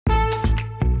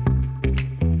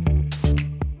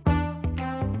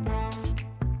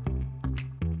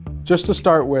Just to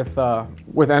start with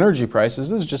energy prices,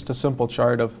 this is just a simple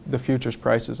chart of the futures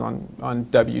prices on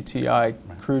WTI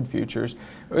crude futures.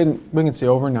 And we can see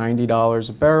over $90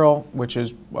 a barrel, which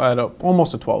is at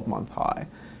almost a 12-month high.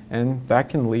 And that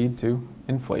can lead to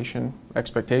inflation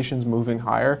expectations moving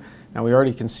higher. Now we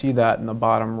already can see that in the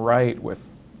bottom right with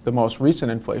the most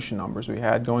recent inflation numbers we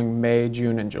had going May,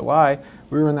 June, and July.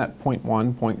 We were in that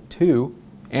 0.1, 0.2,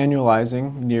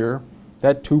 annualizing near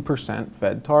that 2%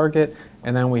 Fed target.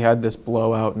 And then we had this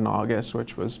blowout in August,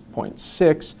 which was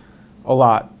 0.6. A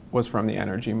lot was from the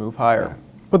energy move higher. Right.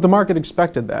 But the market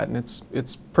expected that, and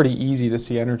it's pretty easy to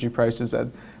see energy prices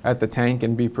at the tank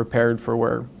and be prepared for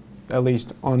where, at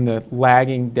least on the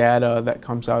lagging data that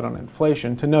comes out on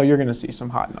inflation, to know you're going to see some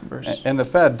hot numbers. And the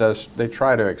Fed they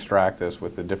try to extract this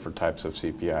with the different types of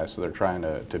CPI, so they're trying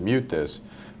to mute this.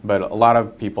 But a lot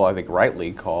of people, I think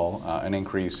rightly, call an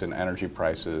increase in energy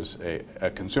prices a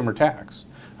consumer tax.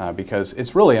 Because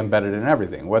it's really embedded in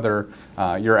everything. Whether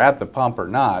you're at the pump or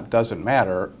not, doesn't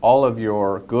matter. All of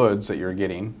your goods that you're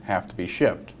getting have to be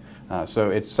shipped.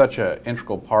 So it's such an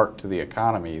integral part to the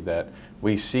economy that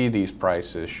we see these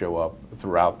prices show up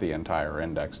throughout the entire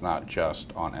index, not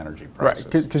just on energy prices.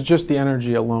 Right, because just the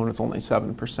energy alone is only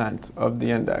 7% of the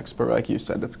index, but like you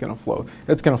said, it's going to flow.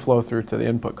 It's going to flow through to the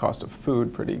input cost of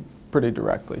food pretty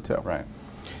directly too. Right.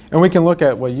 And we can look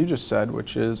at what you just said,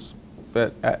 which is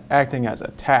that acting as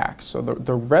a tax. So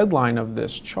the red line of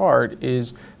this chart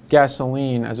is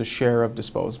gasoline as a share of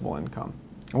disposable income.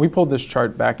 And we pulled this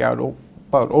chart back out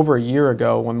about over a year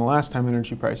ago when the last time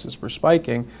energy prices were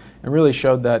spiking, and really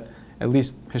showed that, at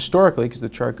least historically, because the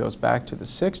chart goes back to the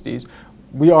 60s,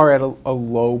 we are at a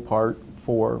low part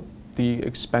for the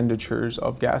expenditures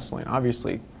of gasoline.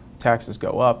 Obviously, taxes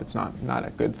go up, it's not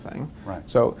a good thing. Right.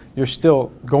 So you're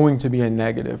still going to be a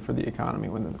negative for the economy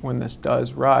when this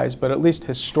does rise, but at least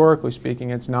historically speaking,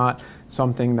 it's not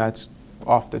something that's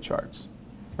off the charts,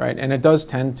 right? And it does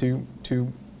tend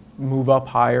to move up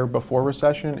higher before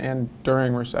recession and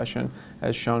during recession,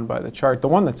 as shown by the chart. The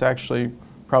one that's actually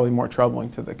probably more troubling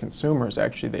to the consumer is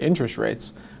actually the interest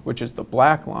rates, which is the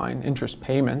black line, interest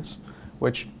payments,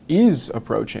 which is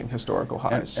approaching historical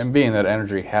highs. And being that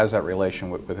energy has that relation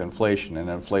with inflation, and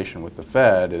inflation with the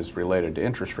Fed is related to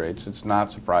interest rates, it's not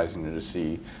surprising to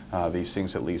see these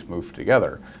things at least move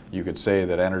together. You could say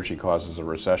that energy causes a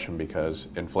recession because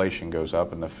inflation goes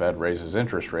up and the Fed raises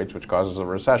interest rates, which causes a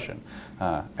recession.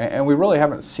 And we really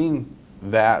haven't seen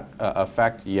that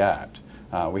effect yet.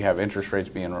 We have interest rates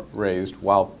being raised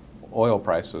while oil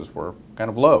prices were kind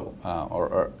of low,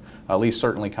 or at least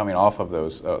certainly coming off of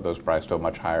those prices to a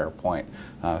much higher point.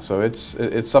 So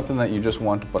it's something that you just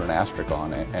want to put an asterisk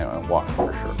on and watch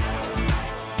for sure.